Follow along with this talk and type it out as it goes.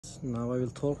Now I will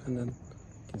talk and then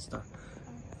can start.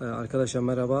 Arkadaşlar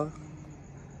merhaba.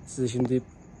 Size şimdi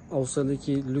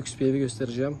Avustralya'daki lüks bir evi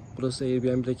göstereceğim. Burası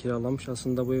Airbnb'de kiralanmış.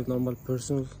 Aslında bu ev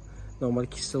normal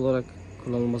kişisel olarak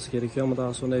kullanılması gerekiyor ama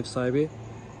daha sonra ev sahibi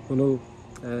bunu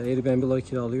Airbnb olarak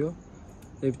kiralıyor.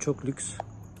 Ev çok lüks.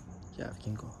 Yeah, we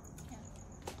can go.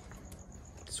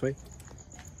 This way.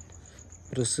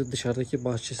 Burası dışarıdaki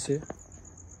bahçesi.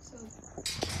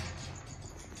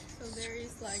 There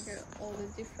is like all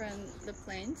the different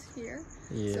plants here.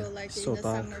 Yeah, so like so in the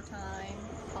dark. summertime,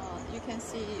 you can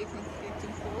create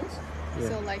in pools. Yeah.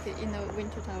 So like in the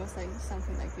winter time, it's like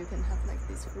something like you can have like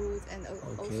this fruit, and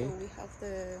Okay. also we have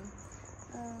the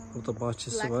Burada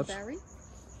bahçesi var. blackberry.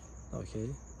 Okay.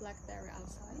 Blackberry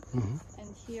outside. Mm-hmm. And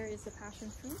here is the passion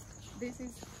fruit. This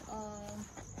is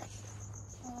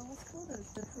what's called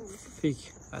the fruit? Fig,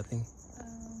 I think.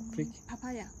 Fig.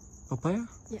 Papaya. Papaya?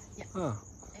 Yeah, yeah. Ah,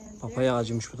 And papaya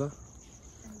ağacıymış bu da. and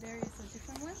there is a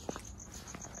different one.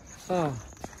 Ah,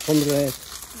 pomegranate.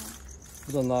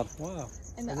 Bu da nar. Wow.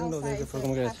 And the I didn't know outside there's a is the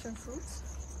pomegranate. passion fruit.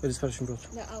 Where is passion fruit?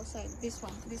 The outside, this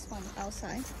one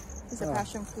outside is a Ah,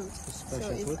 passion fruit. it's So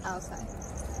passion it's fruit. outside.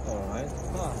 Alright.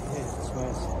 Ah, yeah, it's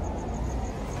nice.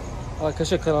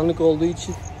 Arkadaşlar karanlık olduğu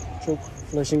için çok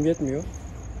flashing yetmiyor.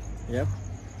 Yep.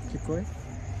 Keep going.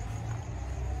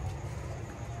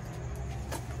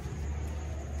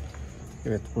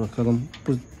 Evet, bakalım.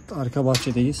 Bu arka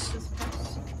bahçedeyiz.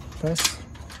 Ters.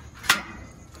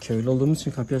 Köylü olduğumuz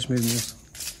için kapıyı açmayı bilmiyoruz.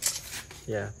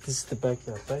 Yeah, this is the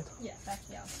backyard, right? Yeah,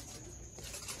 backyard.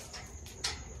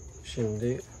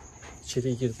 Şimdi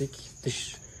içeri girdik.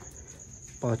 Dış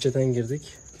bahçeden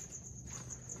girdik.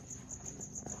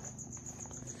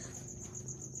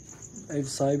 Ev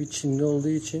sahibi Çinli olduğu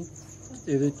için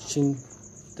evi Çin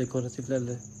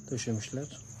dekoratiflerle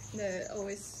döşemişler. The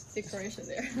always decoration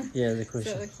there. Yeah,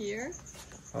 decoration. So here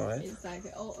Alright. it's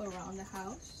like all around the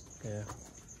house. Yeah.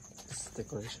 This is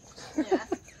decoration. Yeah,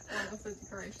 all of the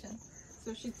decoration.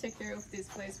 So she take care of this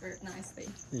place very nicely.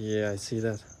 Yeah, I see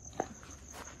that.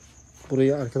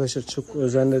 Burayı arkadaşlar çok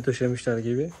özenle döşemişler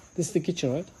gibi. This is the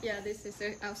kitchen, right? Yeah, this is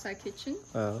the outside kitchen.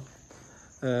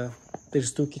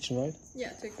 There's two kitchen, right?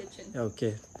 Yeah, two kitchen. Yeah,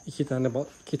 okay.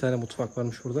 İki tane mutfak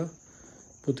varmış burada.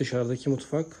 Bu dışarıdaki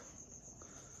mutfak.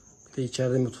 Bir de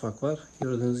içeride mutfak var.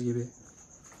 Gördüğünüz gibi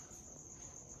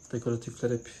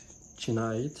dekoratifler hep Çin'e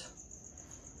ait.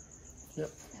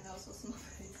 And also small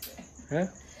place there. He?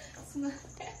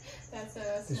 That's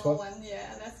a This small one? one.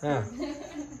 Yeah, that's Ha. good.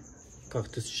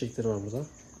 Kaktüs çiçekleri var burada.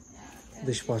 Yeah,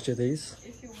 Dış bahçedeyiz.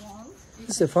 if you want. This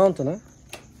is a fountain, huh?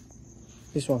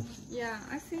 This one. Yeah,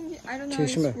 I don't know if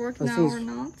Çeşme. it's work I now think or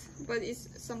not, but it's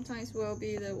sometimes will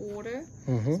be the water.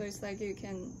 Hı-hı. So it's like you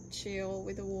can chill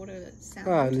with the water sound.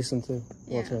 Ah, listen to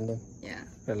water and then Yeah.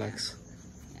 relax.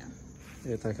 Yeah.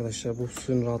 Evet arkadaşlar, bu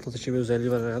suyun rahatlatıcı bir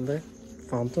özelliği var herhalde.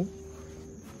 Fountain.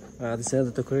 This is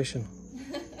the decoration.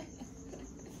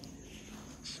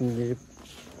 Şimdi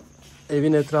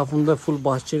evin etrafında full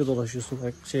bahçeyle dolaşıyorsunuz.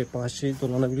 Bahçeyi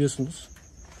dolanabiliyorsunuz.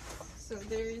 So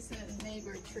there is a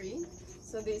neighbor tree.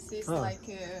 So this is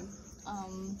like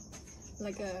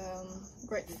a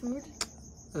grapefruit.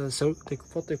 So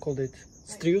what they call it?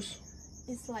 Citrus?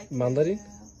 It's like Mandarin?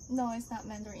 No, it's not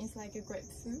mandarin. It's like a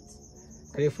grapefruit.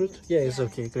 Grapefruit? Yeah, it's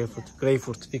Yeah. okay. Grapefruit. Yeah.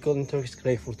 Grapefruit. We call in Turkish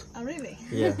grapefruit. Oh, really?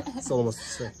 Yeah, it's almost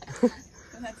the same.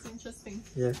 That's interesting.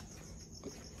 Yeah.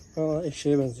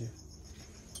 Şeye benziyor.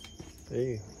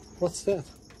 Hey, what's that?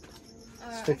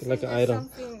 I like think an it's iron.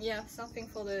 something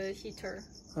for the heater.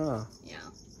 Ha, Yeah.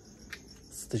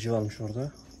 ısıtıcı varmış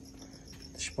orada.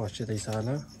 Dış bahçedeyiz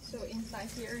hala. So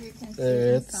inside here you can see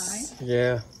Evet. inside.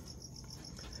 Yeah.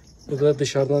 Bu da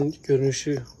dışarıdan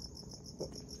görünüşü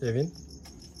evin.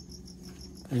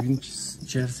 Evin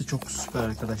içerisi çok süper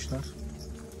arkadaşlar.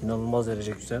 İnanılmaz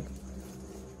derece güzel.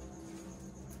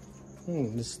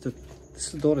 This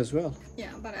is the door as well.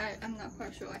 Yeah, but I'm not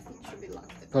quite sure. I think it should be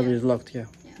locked. Probably Yeah. locked, yeah.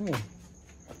 Yeah.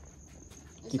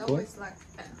 It's Keep always locked.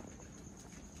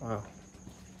 Wow.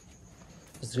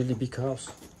 It's really big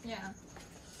house. Yeah.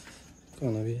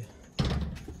 Gonna be.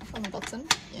 On the bottom.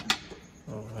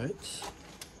 Yeah. Alright.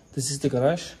 This is the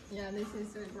garage. Yeah, this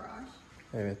is the garage.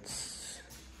 Evet.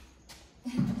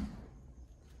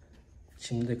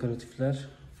 Şimdi dekoratifler.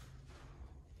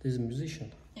 This is musician.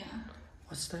 Yeah.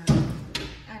 What's that?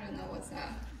 I don't know what's that.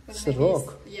 But It's a maybe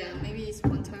rock. Yeah, maybe it's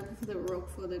one type of the rock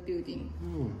for the building.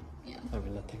 Yeah. I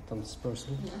will not take down this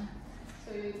person. Yeah.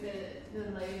 So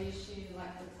the lady, she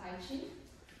like the Tai Chi.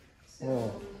 So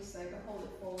Oh. it's like a holy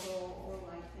photo or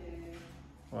like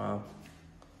Wow.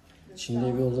 the Çin'de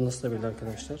evi olduğu nasıl da belli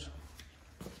arkadaşlar.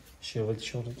 She already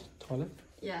showed the toilet.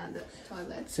 Yeah, the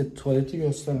toilet. Size tuvaleti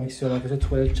göstermek istiyorum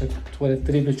arkadaşlar.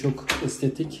 Tuvaletleri bile çok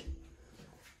estetik.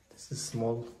 This is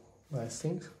small, nice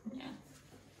thing. Yeah.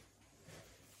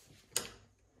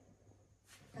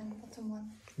 And bottom one.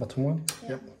 Bottom one? Yeah.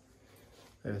 Yep.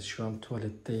 Evet, şu an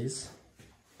tuvaletteyiz.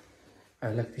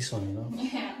 I like this one, you know.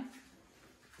 Yeah.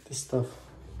 This stuff.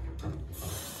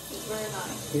 It's very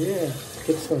nice. Yeah, look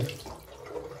at this one.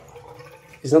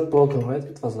 It's not broken, right?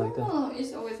 It was like that. Oh,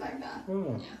 it's always like that. Oh.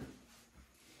 Yeah.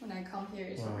 When I come here,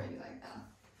 it's already like that.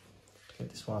 Look at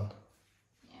this one.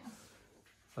 Yeah.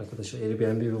 Arkadaşlar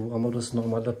Airbnb bu ama burası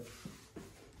normalde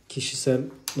kişisel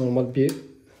normal bir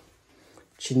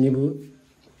Çinli bu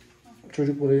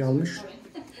çocuk burayı almış.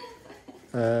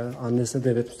 Annesine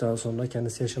devretmiş daha sonra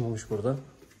kendisi yaşamamış burada.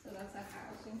 So that's a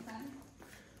housing plan.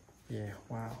 Yeah,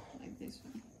 wow. Like this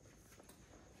one.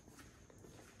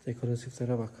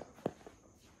 Dekoratiflere bak.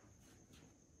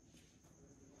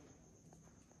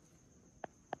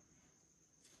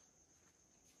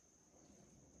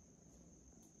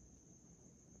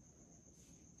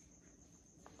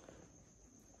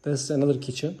 That's another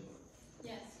kitchen.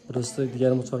 Yes. Burası da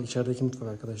diğer mutfak, içerideki mutfak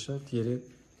arkadaşlar. Diğeri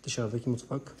dışarıdaki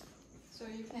mutfak. So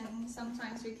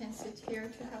sometimes you can sit here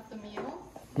to have the meal.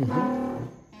 And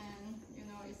you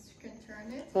know, you can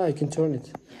turn it. Ah, you can turn it.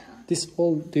 Yeah.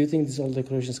 Do you think this all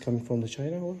decorations coming from the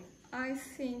China or? I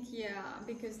think, yeah,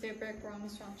 because their background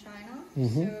is from China.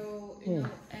 Mm-hmm. So, you know,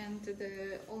 and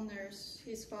the owners,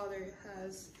 his father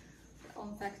has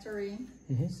own factory.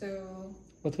 Mm-hmm. So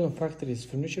What kind of factory is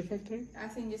furniture factory? I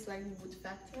think it's like wood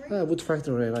factory. Ah, wood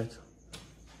factory, right.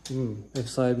 Ev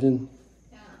sahibinin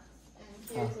Yeah.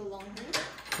 And here's a laundry.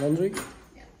 laundry.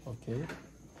 Yeah. Okay.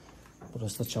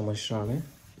 Burası da çamaşırhane.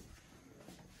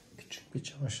 Küçük bir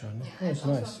çamaşırhane. Yeah. Oh, And it's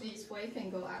also nice. this way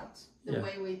can go out. The Yeah.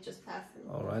 way we just passed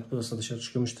through. Alright, burası da dışarı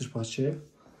çıkıyormuş dış bahçeye.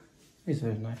 It's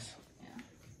very nice. Yeah.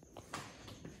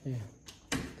 Yeah.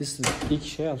 This is big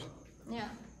shell. Yeah.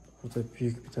 Burada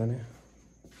büyük bir tane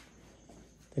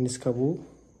deniz kabuğu.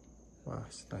 Wow,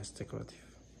 it's nice decorative.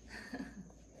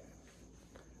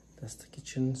 That's the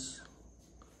kitchens.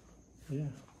 Yeah.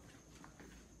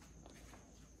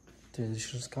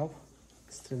 Traditional cup.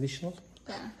 It's traditional.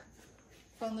 Yeah.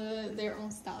 From their own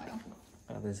style.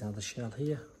 There's another shell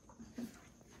here.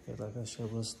 Evet arkadaşlar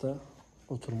burası da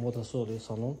oturma odası oluyor,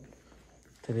 salon.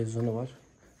 Televizyonu var.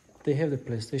 They have the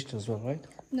PlayStation as well, right?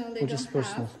 No, they Or don't just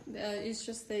personal? have. It's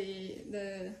just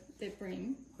they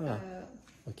bring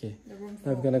Okay. the room Now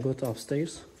we're gonna go to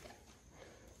upstairs.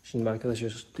 Şimdi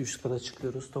arkadaşlar üst kata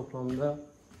çıkıyoruz. Toplamda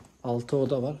 6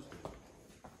 oda var.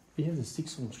 We have the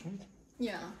 6 rooms, right?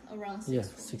 Yeah, around 6 Yeah,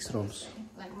 rooms. 6 I would rooms.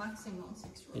 say. Like maximum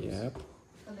 6 rooms. Yep.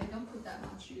 But they don't put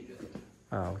that much usually.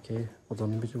 Ah, okay.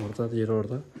 Odanın biri orada, diğeri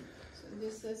orada. So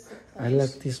this is the I place.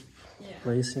 like this Yeah.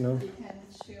 place, you know. You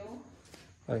can chill.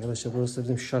 Arkadaşlar burası da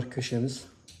bizim şark köşemiz.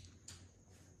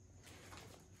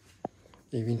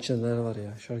 Evin içinde neler var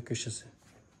ya, şark köşesi.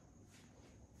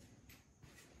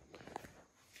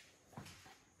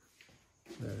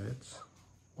 Evet.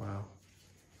 Wow.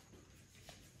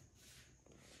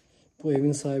 Bu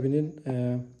evin sahibinin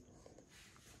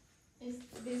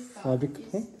This stuff Fabrik-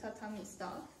 is tatami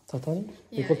stuff. tatami.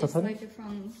 Yeah, People it's tatami like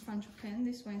from Japan.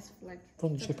 This one's like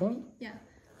from tatami. Japan. Yeah.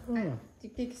 Ah.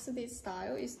 Because this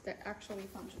style is actually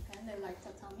from Japan. They like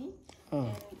tatami. Ah.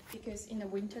 And because in the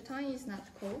winter time it's not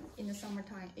cold, in the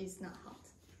summertime it's not hot.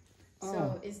 Ah.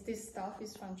 So this stuff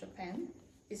is from Japan.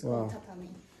 It's called Wow. tatami.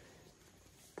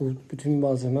 Bu bütün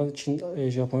malzemeler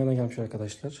Japonya'dan gelmiş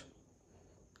arkadaşlar.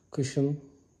 Kışın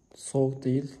soğuk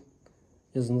değil,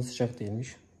 yazın da sıcak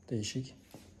değilmiş. Değişik.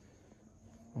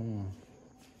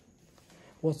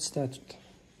 What's that?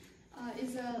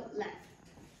 It's a lamp.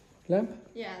 Lamp?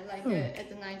 Yeah, like at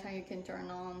the night time you can turn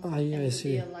on. Ah, yeah, and I it'll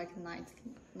see. be a, like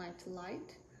night light.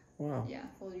 Wow. Yeah,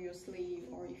 for your sleep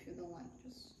or if you don't want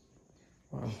just.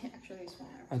 Wow. Actually, it's one.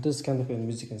 I thought it's kind of a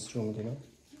music instrument, you know?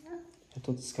 Yeah. I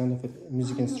thought it's kind of a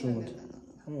music instrument.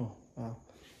 No. Oh, wow.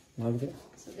 Now we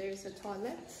So there's a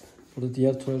toilet. burada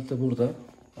diğer tuvalet de burada.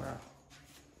 Wow.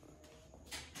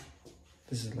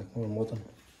 This is like more modern.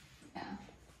 Yeah.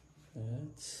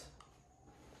 Evet.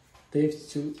 They have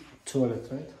two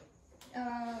toilet, right?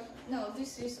 No,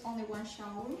 this is only one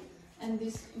shower, and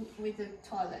this with the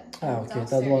toilet. Ah, okay. Downstairs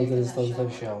That you one can is have the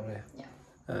shower.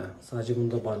 Yeah. Sadece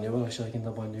bunda banyo var,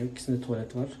 aşağıdakinde banyo yok. İkisinde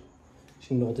tuvalet var.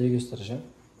 Şimdi odayı göstereceğim.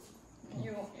 Okay.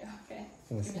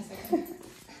 Yes. Give me a second.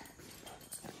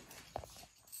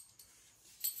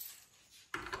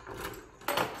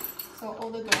 So all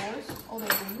the doors, all the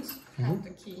rooms have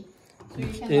the key. So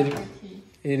you can Air- have the key.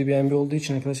 Airbnb olduğu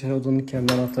için arkadaşlar her odanın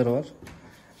kendi anahtarı var.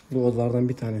 Bu odalardan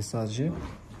bir tanesi sadece.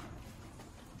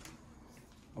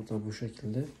 Oda bu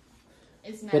şekilde.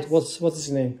 it's nice. What's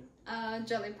his name?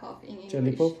 Jelly pop in English.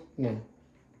 Jelly pop? No. Yeah,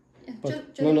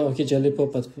 But, jelly no, pop. okay, jelly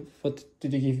pop. But what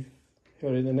did you give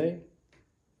her the name?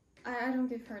 I don't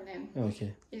give her name.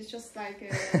 Okay. It's just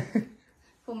like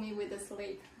for me with the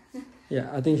sleep.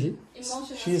 Yeah, I think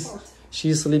Emotional support.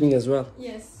 she's sleeping as well.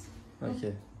 Yes.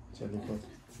 Okay. Jelly pop.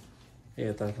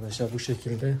 Evet arkadaşlar, bu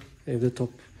şekilde evde top.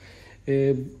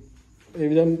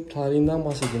 Evden tarihinden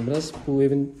bahsedeyim biraz. Bu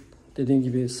evin dediğim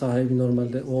gibi sahibi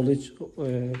normalde oğlu hiç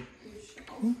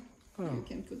You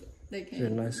can put. They can.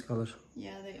 very nice color.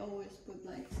 Yeah, they always put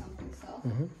like something soft.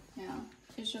 Yeah,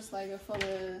 it's just like for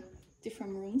the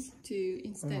different rooms to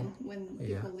instant when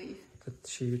people leave. That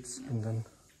sheets and then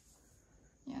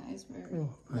Yeah, it's very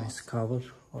nice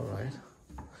cover. Alright.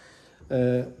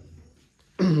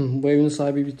 Bu evin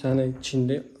sahibi bir tane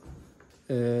Çinli,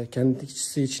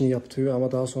 kendisi için yaptırıyor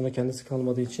ama daha sonra kendisi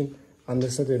kalmadığı için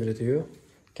annesine devrediyor.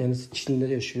 Kendisi Çin'de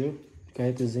yaşıyor.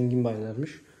 Gayet de zengin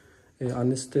baylarmış.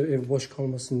 Annesi de ev boş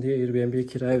kalmasın diye Airbnb'ye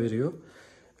kiraya veriyor.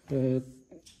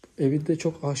 Evi de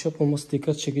çok ahşap olması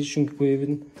dikkat çekici çünkü bu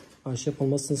evin ahşap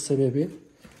olmasının sebebi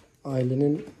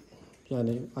ailenin,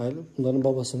 yani bunların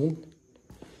babasının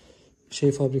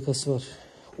fabrikası var.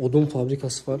 Odun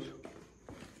fabrikası var.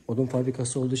 Odun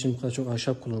fabrikası olduğu için bu kadar çok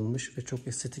ahşap kullanılmış ve çok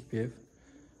estetik bir ev.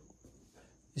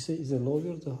 Is a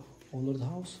lawyer the owner of the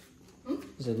house?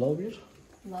 Is a lawyer?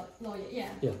 lawyer. Yeah.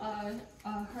 Yeah.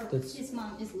 His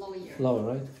mom is lawyer.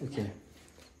 Lawyer, right? Okay.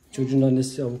 Çocuğun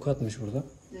annesi avukatmış burada.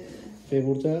 Ve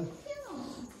burada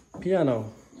piyano.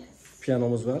 Yes.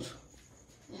 Piyanomuz var.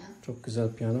 Yeah. Çok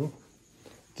güzel piyano.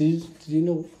 Did you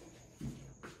know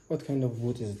what kind of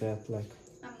wood is that? Like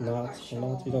I'm not nut, quite sure.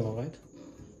 walnut? You don't know, right?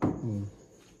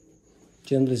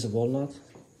 Generally, it's a walnut.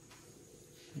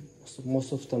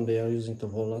 Most of them they are using the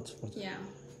walnut. Yeah,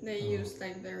 they use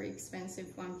like very expensive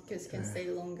one because it can stay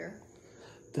longer.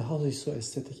 The house is so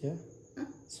aesthetic, yeah. Huh?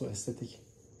 So aesthetic.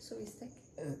 So it's like.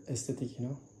 Aesthetic, you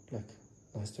know, like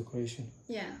nice decoration.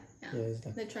 Yeah. Yeah, it's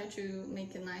like They try to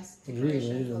make a nice decoration.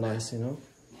 really for nice, you know.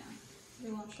 Yeah.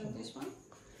 You want to show this one?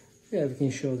 Yeah, we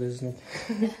can show this. Not.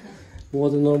 Bu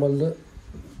oda normalde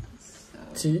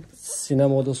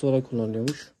sinema odası olarak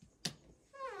kullanılıyormuş.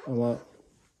 Ama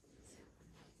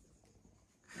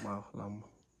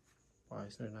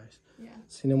it's very nice. Yeah.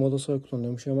 Sinema odası olarak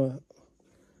kullanılıyormuş ama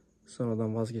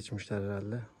sonradan vazgeçmişler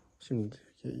herhalde. Şimdi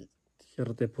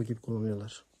yarı depo gibi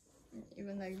kullanıyorlar.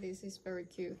 Even like this is very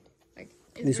cute. Like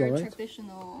it's This very one, right?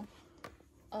 traditional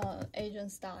Asian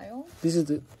style. This is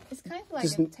the It's kind of like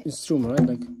this a instrument, right?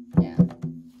 Like yeah.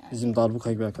 bizim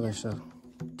darbuka gibi arkadaşlar.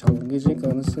 Çalgıcı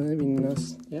kanısını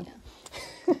bilmez. Yeah.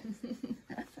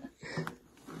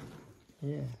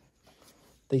 Yeah.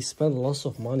 They spend lots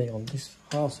of money on this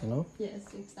house, you know.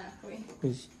 Yes, exactly.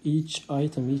 Because each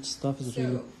item, each stuff is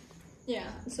really Yeah,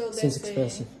 so seems there's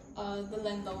expensive. the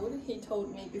landlord, he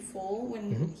told me before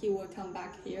when he will come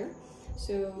back here.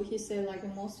 So he said like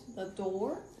most of the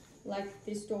door, like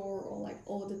this door or like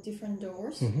all the different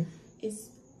doors, is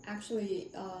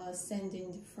actually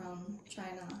sending from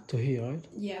China. To here, right?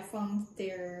 Yeah, from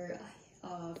their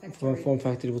factory. From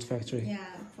factory, wood factory.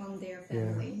 Yeah, from their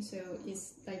family. So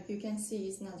it's like you can see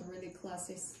it's not really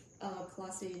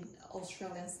classy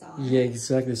Australian style. Yeah,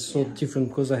 exactly. It's so Yeah. different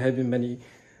because I have been many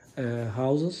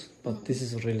houses, but this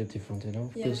is really different, you know.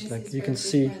 Yeah, Because this like is you can very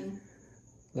see different.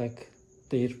 like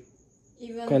their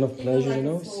Even, kind of even pleasure, like you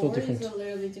know, the it's so floor different. is a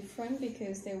little bit different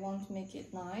because they want to make it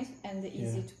nice and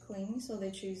easy to clean, so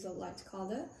they choose a light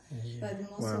color. But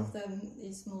most of them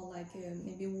is more like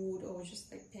maybe wood or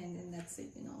just like paint, and that's it,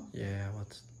 you know. Yeah,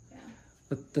 Yeah.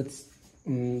 but that's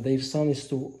their son is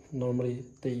to normally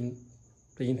they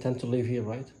intend to live here,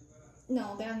 right?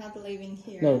 No, they are not living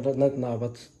here. No, not now,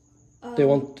 but they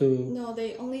want to. No,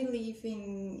 they only live in.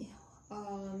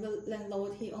 The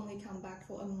landlord, he only come back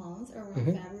for a month around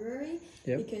February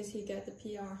because he get the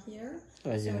PR here.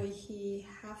 So he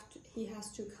has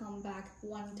to come back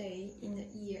one day in the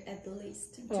year at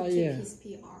least to keep his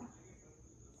PR.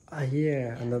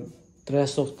 And then the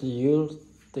rest of the year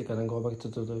they're gonna go back to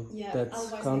that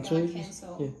country.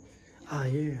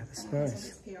 That's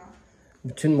nice.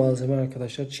 Bütün malzeme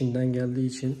arkadaşlar Çin'den geldiği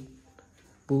için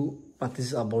bu but this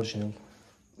is aboriginal.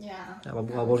 Ya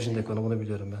bu aborjin dekonu, bunu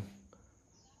biliyorum ben.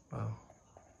 Wow.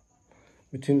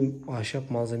 Bütün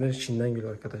ahşap malzemeler Çin'den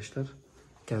geliyor arkadaşlar.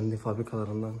 Kendi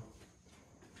fabrikalarından.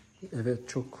 Evet,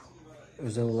 çok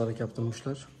özel olarak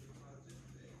yaptırmışlar.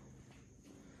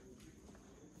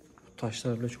 Bu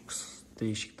taşlar bile çok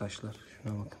değişik taşlar.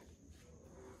 Şuna bakın.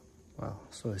 Wow,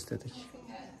 so estetik.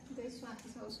 This one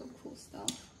is also cool stuff.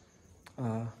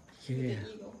 The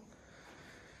eagle.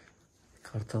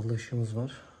 Kartallı ışığımız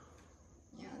var.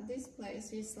 Yeah, this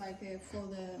place is like for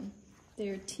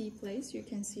their tea place. You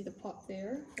can see the pot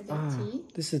there for the tea.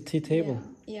 This is tea table.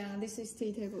 Yeah, this is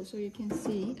tea table. So you can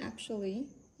see actually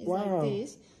it's Wow. like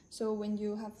this. So when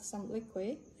you have some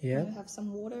liquid, you have some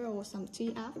water or some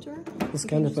tea after. It's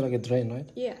kind of like a drain, right?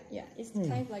 Yeah. It's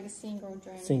kind of like a sink or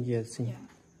drain. Sink. Yeah.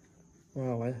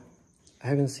 Wow, I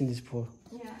haven't seen this before.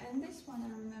 Yeah, and this one I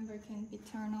remember can be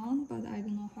turned on, but I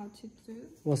don't know how to do.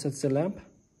 What's that? The lamp?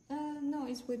 No,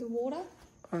 it's with water.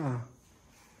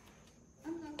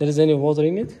 There is any water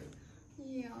in it?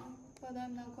 Yeah, but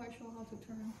I'm not quite sure how to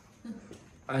turn.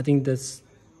 I think that's.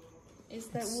 It's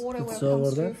that water will over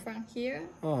come there? through from here,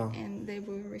 and they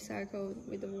will recycle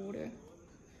with the water.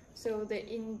 So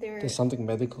in there. There's something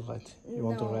medical, right? You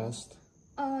want to rest?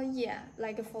 Yeah,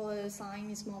 like for the sign,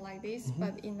 it's more like this,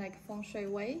 but in like feng shui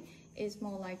way, it's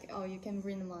more like you can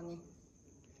bring the money,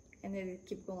 and then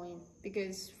keep going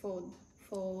because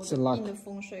in the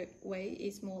feng shui way,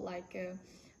 it's more like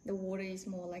the water is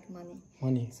more like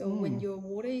money. So when your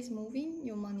water is moving,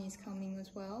 your money is coming as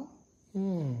well.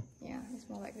 Yeah, it's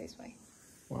more like this way.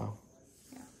 Wow.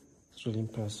 Yeah. It's really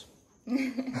impressive.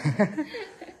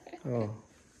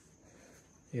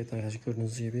 Evet arkadaşlar,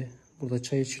 gördüğünüz gibi burada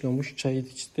çay içiliyormuş. Çay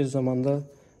içtikleri zaman da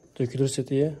dökülürse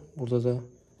diye burada da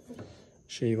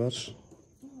şey var.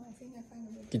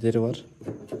 Gideri var.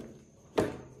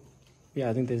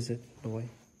 Yeah, I think there's the way.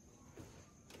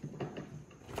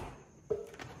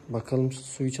 Bakalım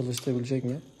suyu çalıştırabilecek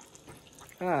mi?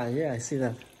 Yeah, I see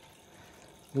that.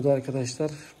 Bu da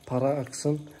arkadaşlar para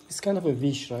aksın. It's kind of a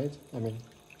wish, right? I mean,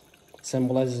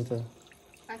 symbolizes the.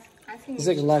 I think it's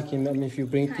like lucky. I mean, if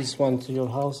you bring this one to your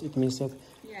house, it means that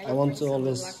I want to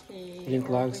always bring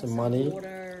luck and money.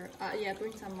 Water,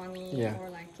 bring some money or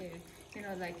like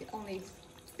like only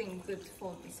thing good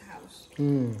for this house.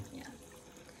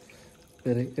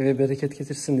 Eve bereket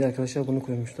getirsin diye arkadaşlar bunu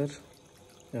koymuşlar.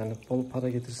 Yani bol para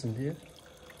getirsin diye.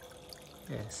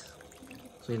 Yes,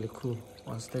 really cool.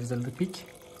 Once there's a little peak.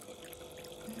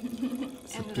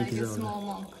 And like a small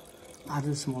monk.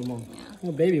 The small monk. Yeah.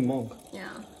 Oh, baby monk.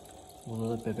 Yeah. Burada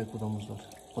da bebek budamız var.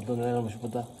 O da neler olmuş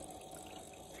burada?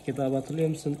 Fikret abi, hatırlıyor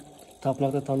musun?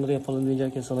 Tapınakta tanrı yapalım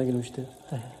diyecekken sana girmişti.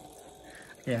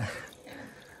 Yeah.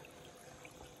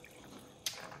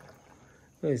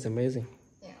 It's amazing.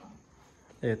 Yeah.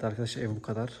 Evet arkadaşlar, ev bu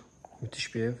kadar.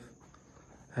 Müthiş bir ev.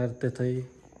 Her detayı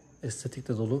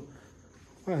estetikle dolu.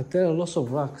 There are lots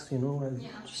of rocks, you know.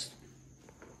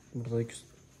 Burada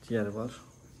yer var.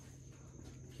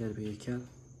 Yer bir heykel.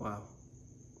 Wow.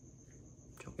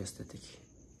 Çok estetik.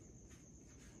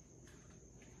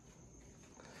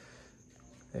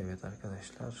 Evet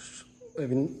arkadaşlar.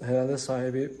 Evin herhalde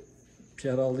sahibi PR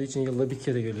aldığı için yılda bir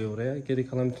kere geliyor buraya. Geri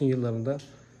kalan bütün yıllarında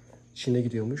Çin'e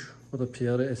gidiyormuş. O da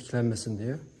PR'ı etkilenmesin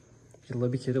diye.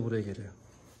 Yılda bir kere buraya geliyor.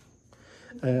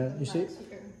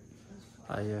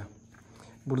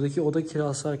 Buradaki oda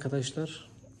kirası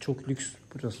arkadaşlar çok lüks.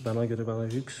 Burası bana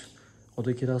göre lüks.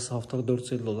 Oda kirası haftada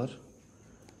 $450.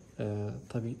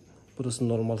 Tabi burası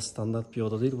normal standart bir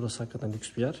oda değil. Burası hakikaten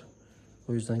lüks bir yer.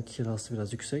 O yüzden kirası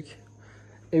biraz yüksek.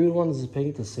 Everyone is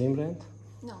paying the same rent?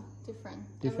 No, different.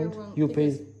 Different? You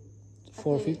pay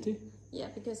 $450?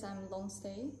 Yeah, because I'm long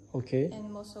stay. Okay.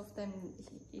 And most of them,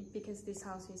 because this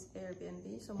house is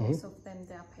Airbnb, so most of them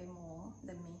they are pay more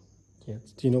than me. Yeah.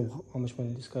 Do you know how much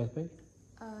money this guy pay?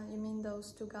 You mean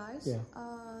those two guys? Yeah.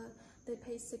 They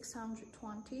pay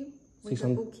 $620 with the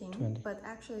booking, but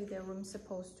actually their room's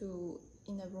supposed to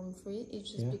in a room free.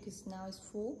 It's just because now it's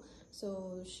full,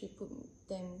 so she put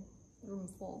them room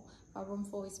 4. Our room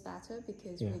 4 is better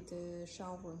because with the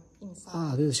shower room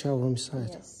inside. There's a shower room inside.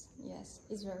 Yes,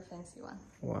 it's very fancy one.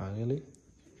 Wow, really?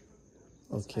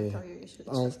 Okay.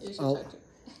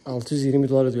 I'll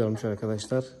 $620 ödüyormuş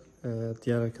arkadaşlar.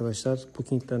 Diğer arkadaşlar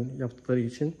booking'den yaptıkları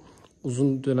için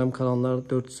uzun dönem kalanlar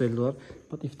 $450.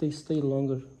 But if they stay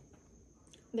longer,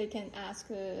 they can ask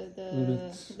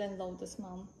the landlord's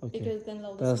mom. Okay. Because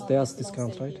landlord's mom that's is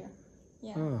discount, stay right? here.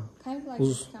 Yeah, kind of like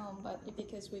discount, but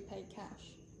because we pay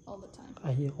cash all the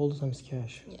time. Yeah, all the time is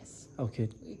cash. Yes. Okay.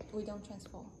 We don't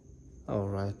transfer. All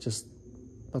right.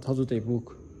 But how do they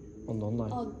book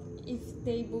online? If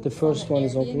they book the first one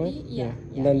is online.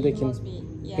 And then they can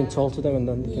you can talk to them and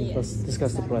then they can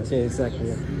discuss the price. Yeah, exactly.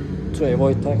 Yeah. To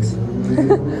avoid tax.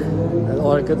 Yani o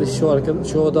arkadaş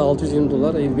şu oda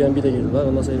 $620 Airbnb'de geliyorlar.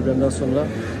 Ondan sonra Airbnb'den sonra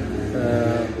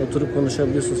oturup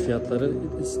konuşabiliyorsunuz fiyatları.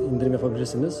 İndirim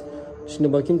yapabilirsiniz.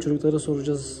 Şimdi bakayım, çocuklara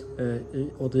soracağız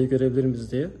odayı görebilir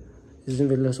miyiz diye. İzin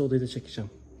verirlerse odayı da çekeceğim.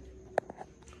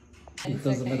 It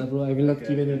doesn't matter bro, I will not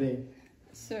give anything.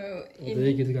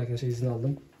 Odaya girdik arkadaşlar, izin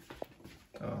aldım.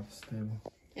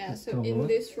 Yeah, so in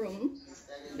this room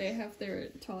they have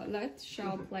their toilet,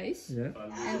 shower place,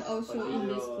 and also in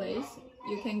this place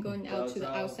you can go out to the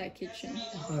outside kitchen.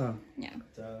 Ha. Yeah.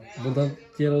 Buradan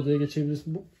diğer odaya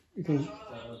geçebilirsiniz. You can,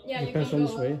 Yeah, you depends can on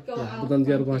this way. go Yeah, out buradan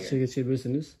diğer from bahçeye here.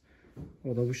 geçebilirsiniz.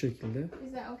 O da bu şekilde.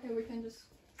 Is that okay? We can just.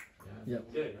 Yeah.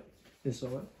 It's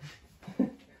alright.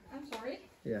 I'm sorry.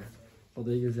 Yeah.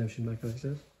 Odaya gireceğim şimdi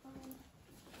arkadaşlar.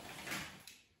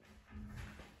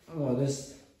 Aa,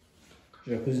 this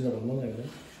jacuzzi de var lan evde.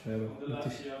 Şuraya bak.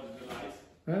 Müthiş.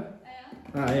 Ha?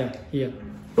 Ha, yeah. Here. I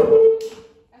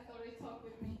thought he talked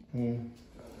with me.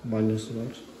 Banyosu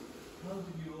var.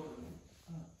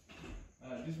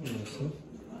 Burası.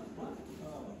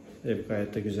 Ev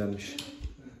gayet de güzelmiş.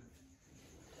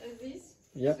 This.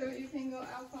 Yeah. So you can go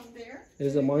out from there.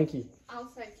 There's a monkey.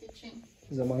 Outside kitchen.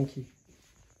 There's a monkey.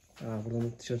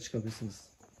 Buradan dışarı çıkabilirsiniz.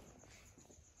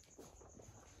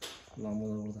 Lamba da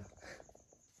burada.